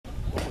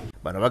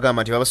Bano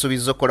bagamba nti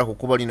babasuubizza okukola ku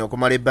kkubo lino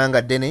okumala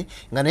ebbanga ddene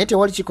nga naye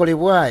tewali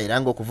kikolebwa era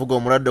ng'okuvuga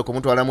omulwadde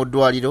okumutwala mu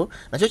ddwaliro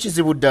nakyo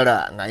kizibu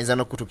ddala ng'ayinza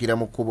n'okutukira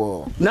mu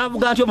kkubo.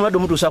 Naavuga nti omulwadde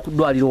omutuusa ku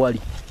ddwaliro wali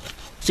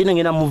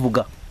sinengenda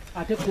muvuga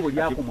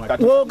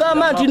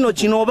wogamba nti nno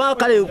kino oba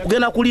kale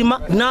kugenda kulima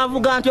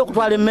naavuga nti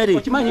okutwala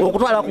emmere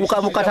okutwala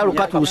mu katalo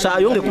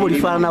katuusaayo ng'ekkubo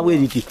lifaanana bwe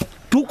riti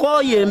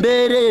tukooye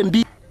embeera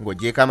embi.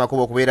 Ng'ogyeko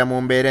amakubo okubeera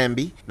mu mbeera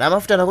embi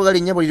n'amafuta nago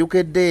galinnya buli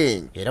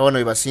lukedde era wano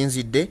we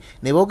basinzidde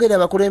ne boogera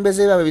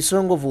abakulembeze baabwe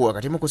bisongovu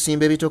wakati mu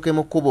kusimba ebitooke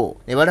mu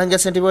kkubo ne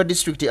balangira ssentebe wa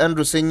disitulikiti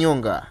Andrew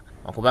Ssenyonga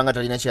okubanga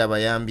talina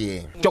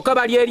kyabayambye. Kyokka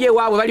bali eri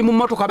ewaabwe bali mu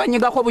mmotoka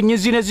banyigako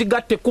bunyizi ne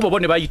zigatta ekkubo bo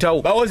ne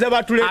bayitawo bawoze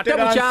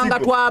batuleetera ate bukyanga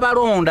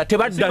twabalonda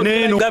tebadda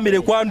n'eno gambire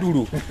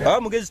kwandulu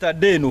aba mugezi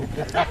tadde eno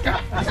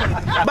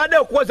badde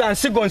okuwoza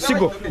nsigo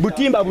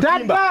butimba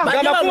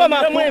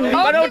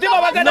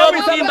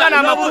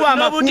amakubo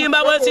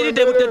n'obutimba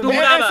bwesiridde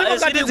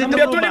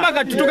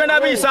tugenda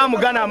biyisa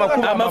mugana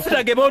amakubo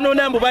amafuta ge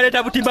bonoona mbu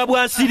baleeta butimba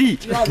bwa nsiri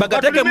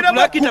bagateeke mu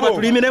tulakita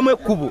batulimiremu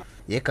ekkubo.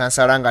 Ye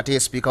kansala ng'ate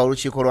sipiika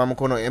w'olukiiko lwa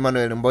Mukono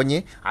Emmanuel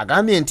Mbonye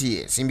agambye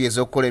nti ensimbi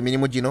ez'okukola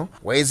emirimu gino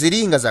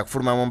weeziri nga za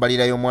kufuluma mu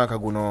mbalira y'omwaka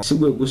guno. Si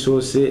gwe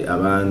gusoose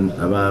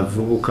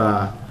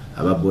abavubuka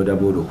aba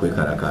bodaboda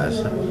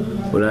okwekalakaasa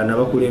olala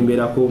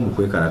nabakulemberako mu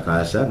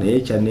kwekalakaasa naye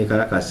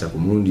ekyanneekalakaasa ku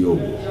mulundi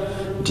ogwo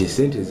nti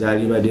esente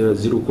zaali badde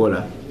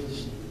zirukola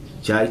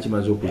kyali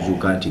kimaze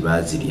okuzuuka nti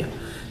baazirya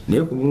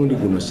naye ku mulundi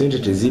guno sente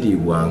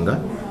teziriibwanga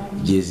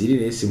gye ziri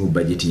naye si mu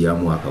bajeti ya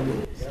mwaka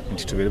guno.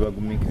 Nti tubeere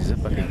bagumikiriza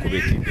paka enkuba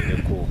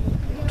etimbereko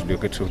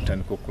tulyoke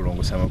tutandika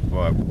okulongosa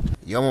amakubo ago.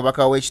 Ye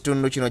omubaka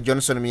w'ekitundu kino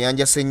Johnson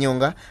Miyanja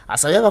Ssenyonga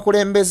asabye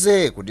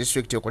abakulembeze ku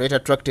disitulikiti okuleeta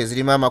tractor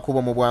ezirimu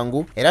amakubo mu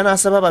bwangu era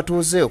n'asaba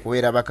abatuuze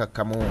okubeera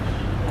bakakkamu.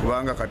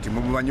 Kubanga kati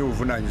mubumanyi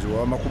obuvunaanyizibwa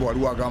w'amakubo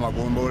waliwo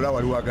ag'amagombolola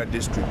waliwo aga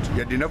disitulikiti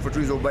yadde naffe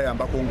tuyinza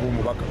okubayambako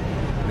ng'omubaka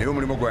naye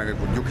omulimu gwange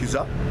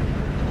kujjukiza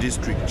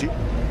disitulikiti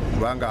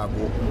kubanga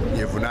ago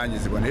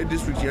yevunaanyizibwa naye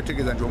disitulikiti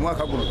yategeeza nti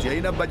omwaka guno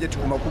tiyalina bajeti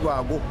ku makubo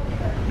ago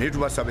naye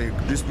tubasaba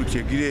disitulikiti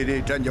egireere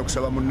etanjja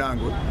kusaba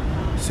munnange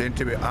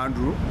ssentebe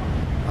Andrew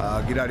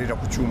agira aleeta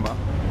ku kyuma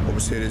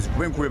obuseerezi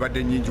kuba enkuba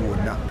ebadde nnyingi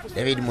wonna.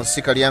 David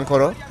Musisi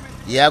Kalyankolo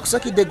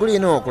yakusakidde eggulu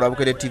lino ku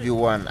Bukedde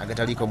TV1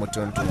 Agataliiko mu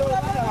Ttuntu.